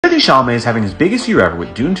Timothee Chalamet is having his biggest year ever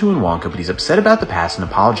with Dune 2 and Wonka, but he's upset about the past and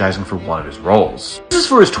apologizing for one of his roles. This is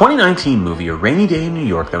for his 2019 movie A Rainy Day in New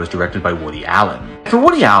York that was directed by Woody Allen. For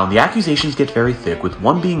Woody Allen, the accusations get very thick, with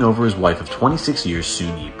one being over his wife of 26 years,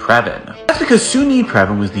 Soon-Yi Previn. That's because Soon-Yi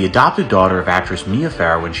Previn was the adopted daughter of actress Mia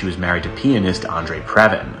Farrow when she was married to pianist Andre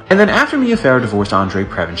Previn. And then after Mia Farrow divorced Andre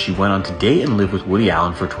Previn, she went on to date and live with Woody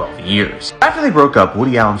Allen for 12 years. After they broke up,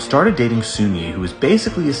 Woody Allen started dating Soon-Yi, who was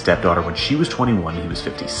basically his stepdaughter when she was 21 and he was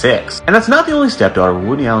 56. And that's not the only stepdaughter.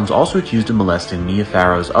 Woody Allen's also accused of molesting Mia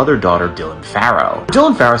Farrow's other daughter, Dylan Farrow.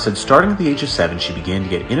 Dylan Farrow said starting at the age of 7, she began to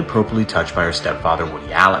get inappropriately touched by her stepfather,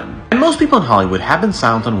 Woody Allen. And most people in Hollywood have been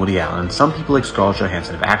silent on Woody Allen, and some people like Scarlett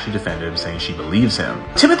Johansson have actually defended him, saying she believes him.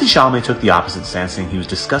 Timothee Chalamet took the opposite stance, saying he was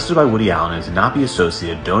disgusted by Woody Allen and to not be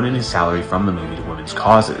associated, donating his salary from the movie to women's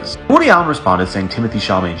causes. Woody Allen responded, saying Timothee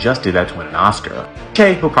Chalamet just did that to win an Oscar.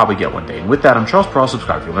 Okay, he'll probably get one day. And with that, I'm Charles Pearl.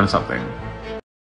 Subscribe if you learned something.